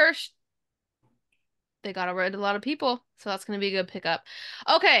this year they got rid of a lot of people, so that's gonna be a good pickup.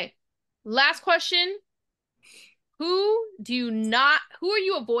 Okay, last question. Who are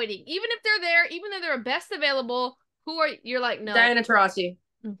you avoiding? Even if they're there, even if they're best available, you're like, no. Diana Taurasi.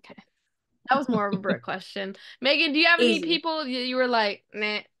 Okay. That was more of a Brit question. Megan, do you have any people you were like,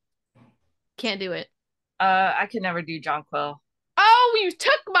 nah, can't do it? I could never do Jonquil. Oh, you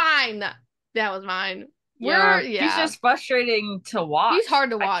took mine. That was mine. Yeah, he's just frustrating to watch. He's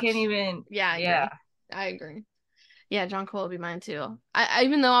hard to watch. I can't even. Yeah, I agree. Yeah, Jonquil would be mine too. I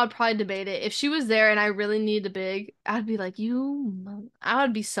even though I'd probably debate it, if she was there and I really needed a big, I'd be like, I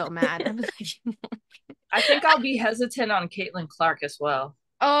would be so mad. I'd be like, I think I'll be hesitant on Caitlin Clark as well.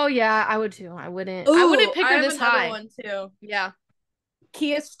 Oh yeah, I would too. I wouldn't pick her this high. One too. Yeah.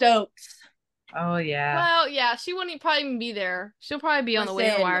 Kia Stokes. Oh yeah. Well, yeah, she wouldn't probably even be there. She'll probably be on the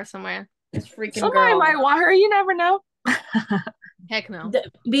waiver wire somewhere. This freaking Somebody might want her. You never know. Heck no.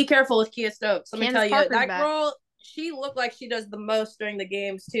 Be careful with Kia Stokes. Let me tell you, Parker's that back. girl, she looked like she does the most during the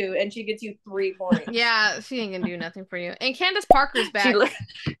games too, and she gets you 3 points. Yeah, she ain't gonna do nothing for you. And Candace Parker's back. She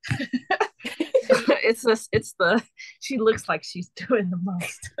looks like she's doing the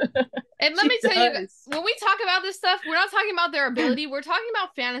most. And let me tell you, when we talk about this stuff, we're not talking about their ability. We're talking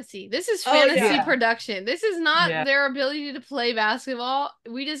about fantasy. This is fantasy production. This is not their ability to play basketball.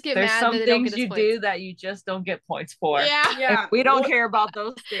 We just get mad that they don't get us things you points. do that you just don't get points for. Yeah. We don't care about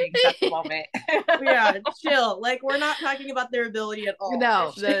those things at the moment. Yeah, chill. Like, we're not talking about their ability at all.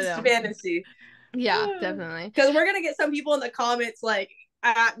 No, it's fantasy. Yeah, definitely. Because we're gonna get some people in the comments like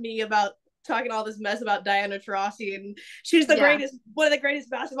at me about talking all this mess about Diana Taurasi and she's the greatest, one of the greatest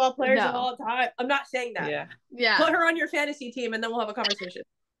basketball players of all time. I'm not saying that. Yeah. Put her on your fantasy team and then we'll have a conversation.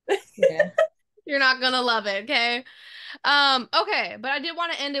 You're not gonna love it, okay? Okay, but I did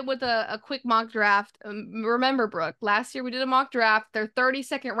want to end it with a quick mock draft. Remember, Brooke, last year we did a mock draft. They're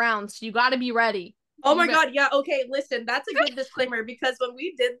 30-second rounds, so you got to be ready. Oh my God, yeah. Okay, listen, that's a good disclaimer because when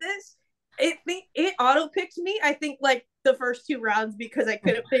we did this, it auto picked me. I think like the first 2 rounds because I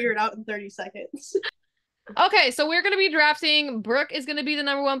couldn't figure it out in 30 seconds. Okay, so we're gonna be drafting. Brooke is gonna be the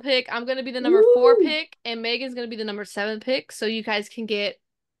number 1 pick. I'm gonna be the number 4 pick, and Megan's gonna be the number 7 pick. So you guys can get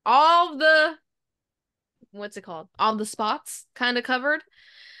all the all the spots kind of covered.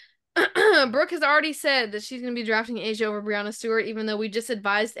 Brooke has already said that she's gonna be drafting Asia over Breanna Stewart, even though we just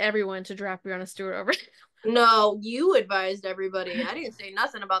advised everyone to draft Breanna Stewart over. No, you advised everybody. I didn't say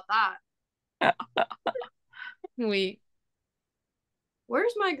nothing about that.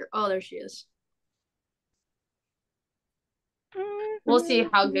 Where's my girl? Oh, there she is. We'll see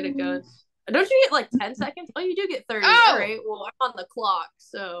how good it goes. Don't you get like 10 seconds? Oh, you do get 30. All right. Well, I'm on the clock,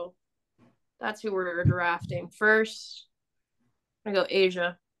 so that's who we're drafting first. I'm gonna go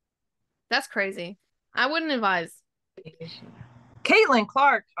Asia. That's crazy. I wouldn't advise. Caitlin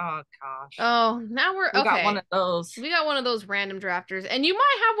Clark. Oh gosh. Oh, now we got one of those. We got one of those random drafters, and you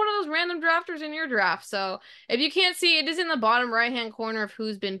might have one of those random drafters in your draft. So if you can't see, it is in the bottom right-hand corner of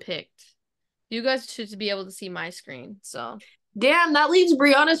who's been picked. You guys should be able to see my screen. So damn, that leaves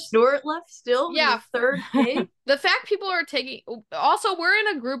Breanna Stewart left still. Yeah, 3rd pick. The fact people are taking. Also, we're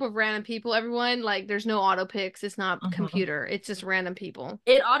in a group of random people. Everyone, like, there's no auto picks. It's not computer. It's just random people.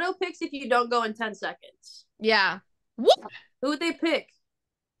 It auto picks if you don't go in 10 seconds. Yeah. Who would they pick?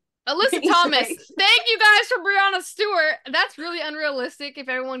 Alyssa Thomas. Thank you guys for Breanna Stewart. That's really unrealistic if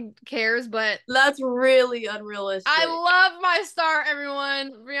everyone cares, but that's really unrealistic. I love my star,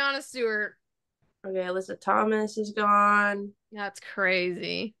 everyone. Breanna Stewart. Okay, Alyssa Thomas is gone. That's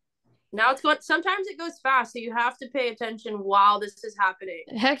crazy. Now it's going. Sometimes it goes fast, so you have to pay attention while this is happening.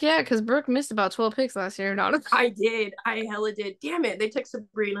 Heck yeah, because Brooke missed about 12 picks last year. I did. I hella did. Damn it, they took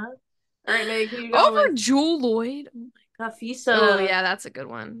Sabrina. All right, Meg, who you going over with? Jewel Lloyd. Oh my God, Nafisa. Oh yeah, that's a good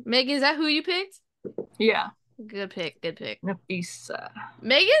one. Megan, is that who you picked? Yeah. Good pick. Good pick. Nafisa.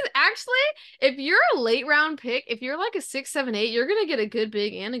 Megan, actually, if you're a late round pick, if you're like a 6, 7, 8, you're gonna get a good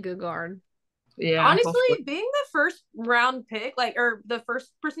big and a good guard. Yeah. Honestly, being the first round pick, or the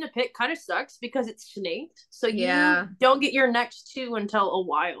first person to pick, kind of sucks because it's snaked. So you don't get your next 2 until a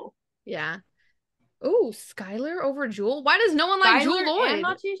while. Yeah. Oh, Skylar over Jewel. Why does no one like Jewel Skylar and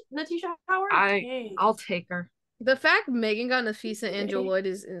Lloyd? Natisha Howard? I Dang. I'll take her. The fact Megan got Nafisa and Jewel Lloyd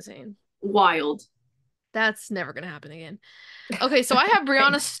is insane. Wild. That's never gonna happen again. Okay, so I have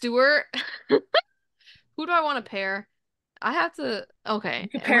Brianna Stewart. Who do I want to pair? I have to. You Okay,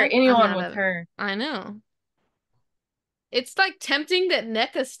 could am pair I'm anyone mad with at it. her. I know. It's like tempting that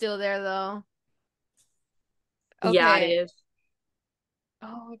NECA's still there though. Yeah, it Okay. is.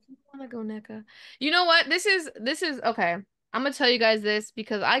 Oh, I do want to go NECA. You know what? This is okay. I'm gonna tell you guys this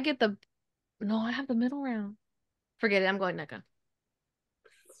because I get the no, I have the middle round. Forget it. I'm going NECA.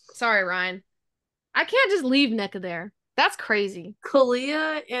 Sorry, Ryan. I can't just leave NECA there. That's crazy.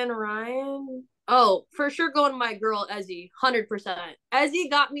 Kalia and Ryan. Oh, for sure going my girl Ezzy, 100%. Ezzy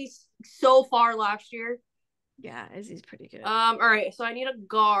got me so far last year. Yeah, Izzy's pretty good. All right, so I need a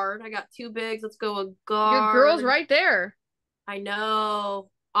guard. I got two bigs. Let's go a Your girl's guard. right there. I know.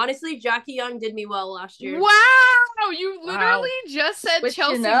 Honestly, Jackie Young did me well last year. Wow, you literally Wow. just said Switching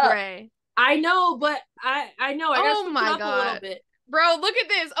Chelsea up. Gray. I know, but I know I gotta Oh switch it my up a little God. bit. Bro, look at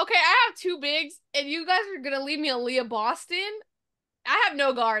this. Okay, I have two bigs, and you guys are gonna leave me Aaliyah Boston. I have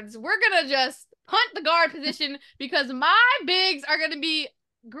no guards. We're gonna just punt the guard position because my bigs are gonna be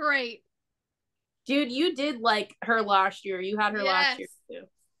great. Dude, you did like her last year. You had her last year Yes. too.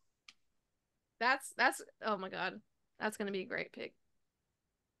 That's oh my God. That's gonna be a great pick.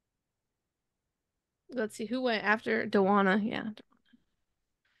 Let's see who went after Dawana. Yeah.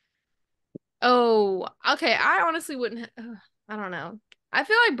 Oh, okay. I honestly wouldn't. I don't know. I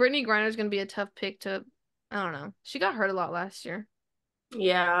feel like Brittany Griner's gonna be a tough pick to. I don't know. She got hurt a lot last year.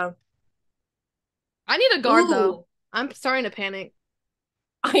 Yeah. I need a guard though. Ooh, I'm starting to panic.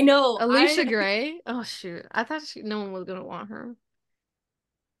 I know. Alicia Gray. Oh shoot. I thought no one was gonna want her. Come on.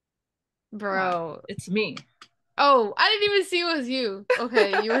 Bro. It's me. Oh, I didn't even see it was you.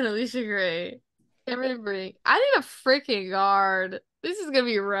 Okay, you and Alicia Gray. Cameron Brink. I need a freaking guard. This is gonna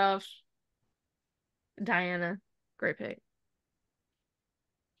be rough. Diana. Great pick.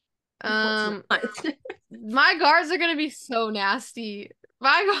 no, it's Um, not. my guards are gonna be so nasty.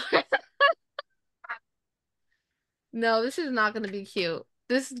 My guards. No, this is not gonna be cute.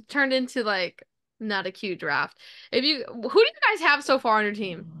 This turned into like not a cute draft. If you, who do you guys have so far on your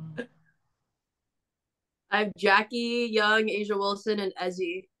team? I have Jackie Young, Asia Wilson, and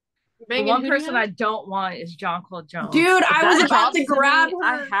Ezzy. The Megan, one who do you person have? I don't want is Jonquil Jones. Dude, If I was that about drops to to grab me,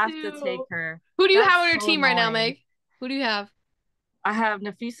 I her have to take too. her. Who do you have That's on your so team right now, annoying. Meg? Who do you have? I have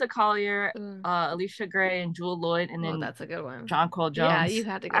Nafisa Collier, Ugh. Alicia Gray, and Jewel Lloyd, and Oh, then that's a good one. Jonquil Yeah, you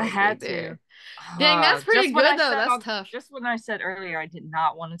Jones. had to I go big had to. there. Dang, that's pretty good though. That's tough. Just when I said earlier, I did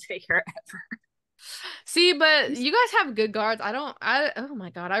not want to take her ever. See, but you guys have good guards. Oh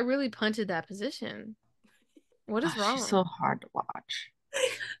my God, I really punted that position. What is Oh, she's so wrong? hard to watch.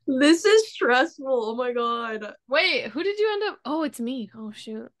 This is stressful. Oh my God. Wait, who did you end up? Oh, it's me. Oh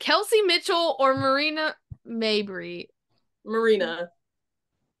shoot. Kelsey Mitchell or Marina Mabry? Marina.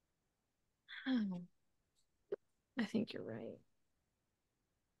 Oh, I think you're right.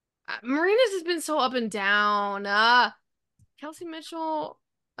 Marina's has been so up and down. Kelsey Mitchell.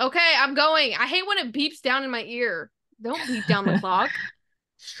 Okay, I'm going. I hate when it beeps down in my ear. Don't beep down the clock.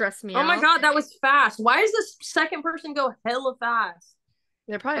 Stress me Oh my out. God, that was fast. Why does this second person go hella fast?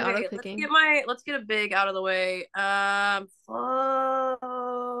 They're probably auto Okay, picking. let's get a big out of the way. Fuck.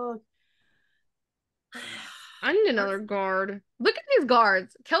 I need another guard. Look at these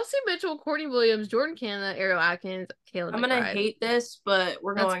guards. Kelsey Mitchell, Courtney Williams, Jordan Canada, Ariel Atkins, Kayla I'm gonna McBride. hate this, but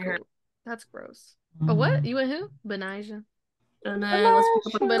we're That's going her. cool. That's gross. Oh, what? You and who? Benijah. And then let's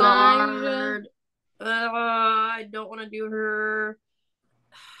pick up a Benijah. guard. I don't want to do her.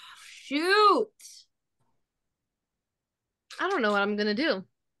 Shoot. I don't know what I'm gonna do.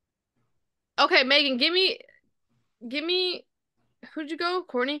 Okay, Megan, give me, who'd you go?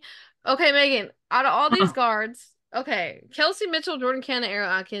 Courtney? Okay, Megan, out of all these guards, okay, Kelsey Mitchell, Jordan Canada, Ariel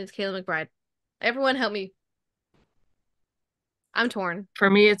Atkins, Kayla McBride. Everyone help me. I'm torn. For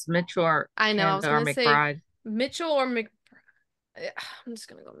me, it's Mitchell or I know, I was Canada or gonna say McBride. Mitchell or McBride. I'm just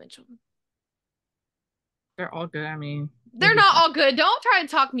gonna go Mitchell. They're all good. I mean, They're not all good. Don't try and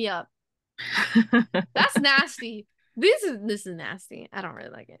talk me up. That's nasty. This is nasty. I don't really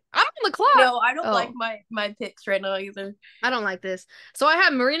like it. I'm on the clock. No, I don't like Oh, my picks right now either. I don't like this. So I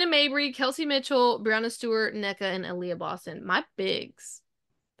have Marina Mabry, Kelsey Mitchell, Brianna Stewart, NECA, and Aaliyah Boston. My bigs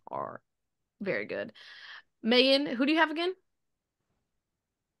are very good. Megan, who do you have again?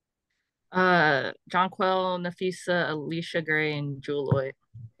 Jonquil, Nafisa, Alicia Gray, and Jewel Lloyd.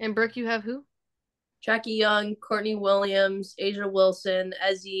 And Brooke, you have who? Jackie Young, Courtney Williams, Asia Wilson,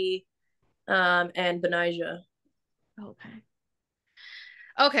 Ezzy, and Benijah. Okay.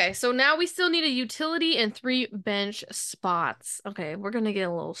 Okay, so now we still need a utility and 3 bench spots. Okay, we're gonna get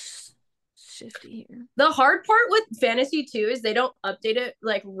a little shifty here. The hard part with fantasy too is they don't update it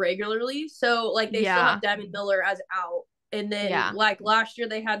like regularly. So like they still have Yeah, Diamond Miller as out. And then yeah, like last year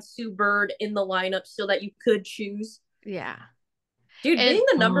they had Sue Bird in the lineup so that you could choose. yeah. Dude, being And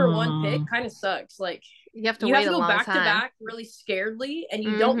the number one pick Mm. kind of sucks. Like you have to you have wait to a go long back to time. back really scaredly and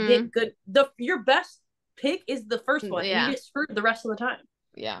you don't Mm-hmm. get good the your best pick is the first one and you Yeah, get screwed the rest of the time.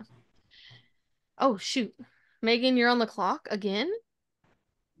 yeah. Oh, shoot. Megan, you're on the clock again?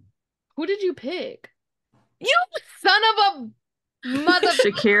 Who did you pick? You son of a mother.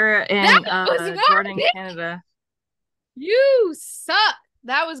 Shakira That and was my Jordan pick. Canada. You suck.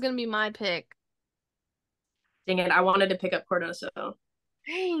 That was gonna be my pick. Dang it, I wanted to pick up Cordoso.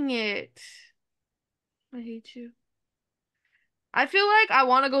 Dang it. I hate you. I feel like I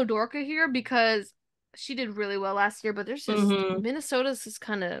want to go Dorka here because she did really well last year, but there's just Mm-hmm. Minnesota's just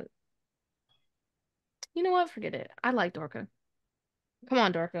kind of, you know what? Forget it. I like Dorka. Come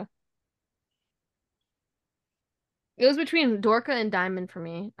on, Dorka. It was between Dorka and Diamond for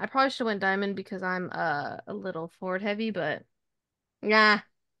me. I probably should have went Diamond because I'm a little forward heavy, but yeah,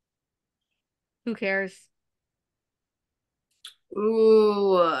 who cares?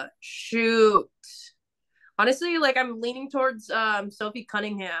 Ooh, shoot. Honestly, like I'm leaning towards Sophie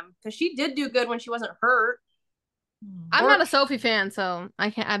Cunningham because she did do good when she wasn't hurt. I'm not Or a Sophie fan, so I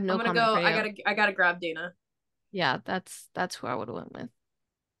have I'm no gonna comment go. for you. I gotta grab Dana. Yeah, that's who I would have went with.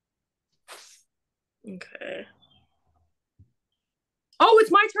 Okay. Oh,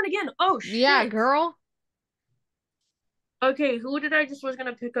 it's my turn again. Oh Yeah, shit. girl. Okay, who did I just was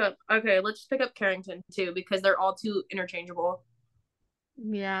gonna pick up? Okay, let's just pick up Carrington too because they're all too interchangeable.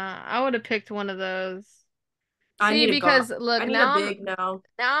 Yeah, I would have picked one of those. I See, need a guard. because look, I need a big now.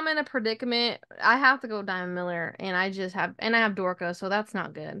 now I'm in a predicament. I have to go Diamond Miller, and I have Dorka, so that's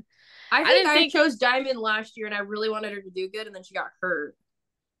not good. I I think didn't I think. chose Diamond last year and I really wanted her to do good and then she got hurt.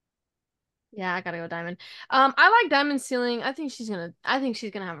 Yeah, I gotta go Diamond. I like Diamond ceiling. I think she's gonna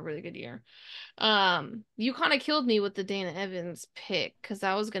have a really good year. You kind of killed me with the Dana Evans pick because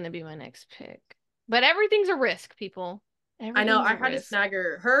that was gonna be my next pick. But everything's a risk, people. I know Everything's I a had to risk. snag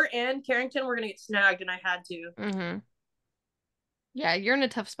her. Her and Carrington were gonna get snagged and I had to. Mm-hmm. Yeah, you're in a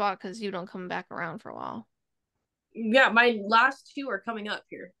tough spot because you don't come back around for a while. Yeah, my last two are coming up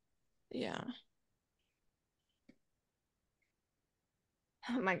here. Yeah.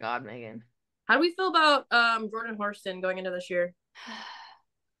 Oh my God, Megan. How do we feel about Jordan Horston going into this year?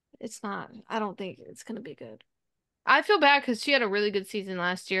 It's not. I don't think it's gonna be good. I feel bad because she had a really good season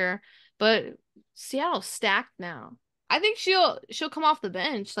last year, but Seattle's stacked now. I think she'll come off the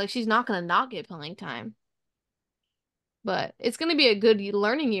bench. Like she's not gonna not get playing time. But it's gonna be a good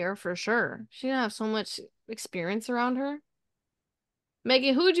learning year for sure. She's gonna have so much experience around her.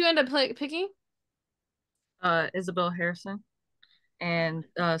 Megan, who would you end up picking? Isabel Harrison and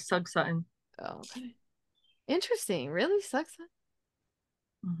Sug Sutton. Oh, okay. Interesting. Really sucks.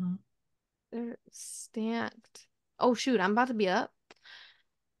 Mm-hmm. They're stacked. Oh shoot, I'm about to be up.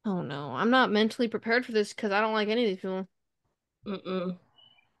 Oh no, I'm not mentally prepared for this because I don't like any of these people. Mm-mm.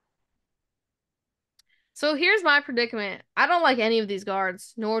 So here's my predicament. I don't like any of these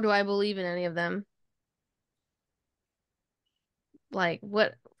guards, nor do I believe in any of them. Like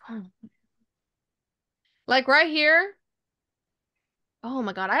what? Like right here. Oh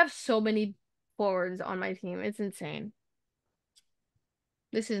my God, I have so many forwards on my team. It's insane.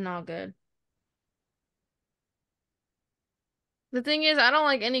 This is not good. The thing is, I don't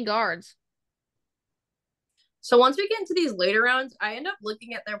like any guards. So once we get into these later rounds, I end up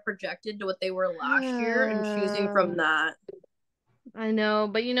looking at their projected to what they were last year and choosing from that. I know,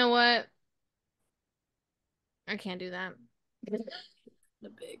 but you know what? I can't do that. The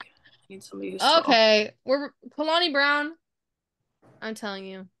big. Need somebody who's tall. Okay, we're Kalani Brown. I'm telling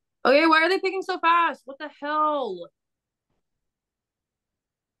you. Okay, why are they picking so fast? What the hell?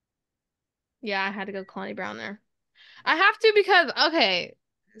 Yeah, I had to go Kalani Brown there. I have to because okay,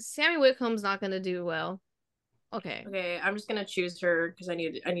 Sammy Whitcomb's not gonna do well. Okay. Okay, I'm just gonna choose her because I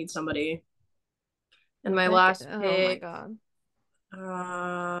need somebody. And my Rebecca. last Oh my pick, God.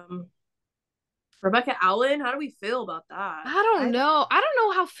 um, Rebecca Allen. How do we feel about that? I don't know. I don't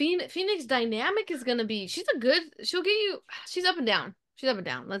know how Phoenix dynamic is gonna be. She'll get you. She's up and down. She's up and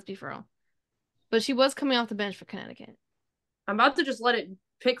down. Let's be for real. But she was coming off the bench for Connecticut. I'm about to just let it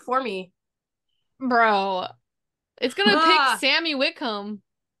pick for me. Bro, it's gonna pick Sammy Whitcomb.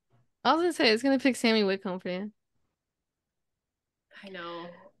 I was gonna say it's gonna pick Sammy Whitcomb for you. I know.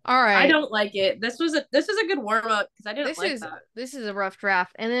 All I right. don't like it. This is a good warm up because I didn't like that. This is a rough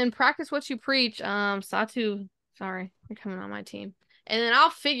draft. And then practice what you preach. Satu, sorry, you're coming on my team. and then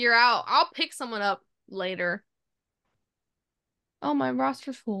I'll pick someone up later. Oh, my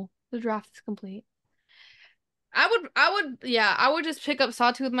roster's full. The draft is complete. I would just pick up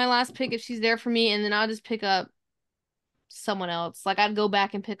Sawtooth with my last pick if she's there for me, and then I'll just pick up someone else. Like, I'd go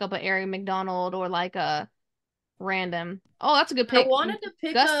back and pick up a Ari McDonald or like a random. Oh, that's a good pick. I wanted to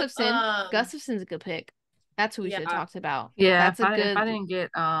pick Gustafson. up Gustafson's a good pick. That's who we should have talked about. Yeah, that's a good. If I didn't get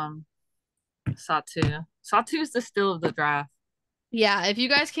Sawtooth's the steal of the draft. Yeah, if you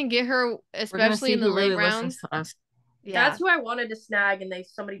guys can get her, especially in the late rounds. Yeah. That's who I wanted to snag, and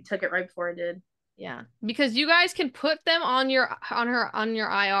somebody took it right before I did. Yeah, because you guys can put them on your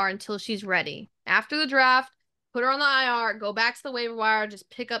IR until she's ready. After the draft, put her on the IR, go back to the waiver wire, just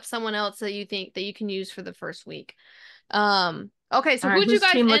pick up someone else that you think that you can use for the first week. Okay, so who'd you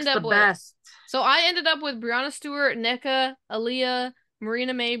guys end up with? Best? So I ended up with Brianna Stewart, Nneka, Aaliyah,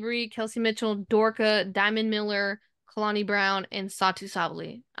 Marina Mabry, Kelsey Mitchell, Dorka, Diamond Miller, Kalani Brown, and Satu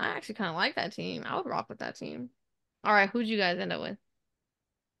Sabali. I actually kind of like that team. I would rock with that team. All right, who'd you guys end up with?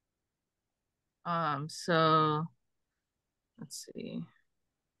 So let's see.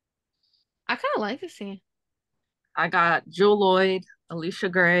 I kind of like this team. I got Jewel Lloyd, Alicia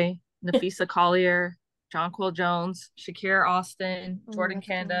Gray, Nafisa Collier, Jonquil Jones, Shakira Austin, Jordan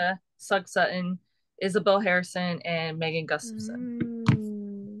Kanda, Sug Sutton, Isabel Harrison, and Megan Gustafson.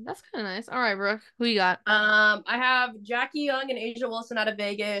 That's kind of nice. All right, Brooke, who you got? I have Jackie Young and Asia Wilson out of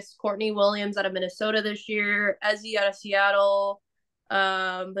Vegas, Courtney Williams out of Minnesota this year, Ezzy out of Seattle,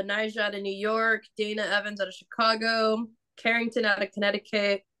 Benijah out of New York, Dana Evans out of Chicago, Carrington out of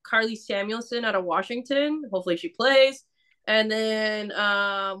Connecticut, Carly Samuelson out of Washington. Hopefully she plays. And then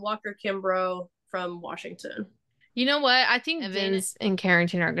Walker Kimbrough from Washington. You know what? I think Evans and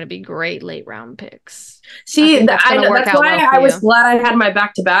Carrington are going to be great late round picks. See, that's why I was glad I had my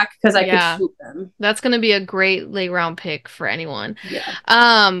back-to-back, because I could swoop them. That's going to be a great late round pick for anyone.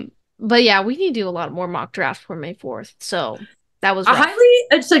 Yeah. But yeah, we need to do a lot more mock drafts for May 4th. So that was rough. I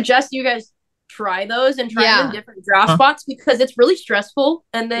highly suggest you guys try those and try them in different draft spots, because it's really stressful.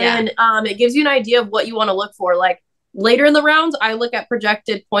 And then it gives you an idea of what you want to look for. Like later in the rounds, I look at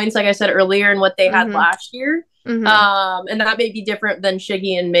projected points, like I said earlier, and what they had last year. And that may be different than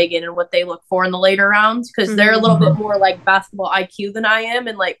Shiggy and Megan and what they look for in the later rounds, because they're a little bit more like basketball IQ than I am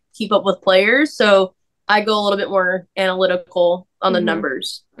and like keep up with players. So I go a little bit more analytical on the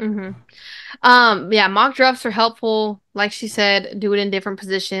numbers. Yeah, mock drafts are helpful. Like she said, do it in different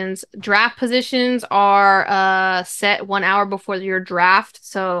positions. Draft positions are set 1 hour before your draft.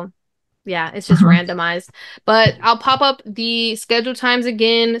 So yeah, it's just randomized. But I'll pop up the schedule times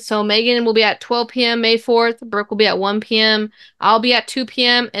again. So Megan will be at 12 p.m. May 4th. Brooke will be at 1 p.m. I'll be at 2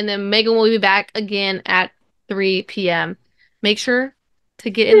 p.m. And then Megan will be back again at 3 p.m. Make sure to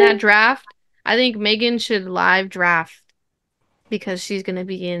get in that draft. I think Megan should live draft because she's going to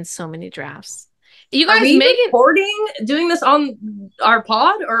be in so many drafts. You guys, recording, doing this on our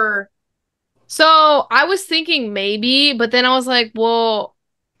pod, or? So I was thinking maybe, but then I was like, well,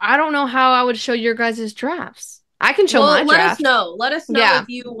 I don't know how I would show your guys' drafts. I can show my draft. Let us know if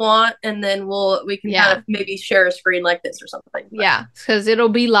you want, and then we can kind of maybe share a screen like this or something. But. Yeah, because it'll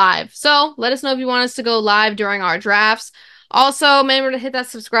be live. So let us know if you want us to go live during our drafts. Also, remember to hit that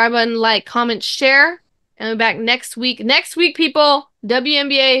subscribe button, like, comment, share, and we'll be back next week. Next week, people,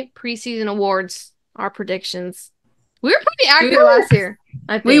 WNBA preseason awards, our predictions. We were pretty accurate last year.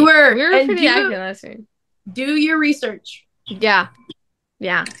 I think. We were pretty accurate last year. Do your research. Yeah.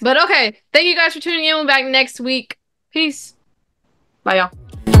 Yeah. But okay. Thank you guys for tuning in. We'll be back next week. Peace. Bye,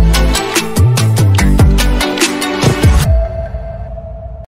 y'all.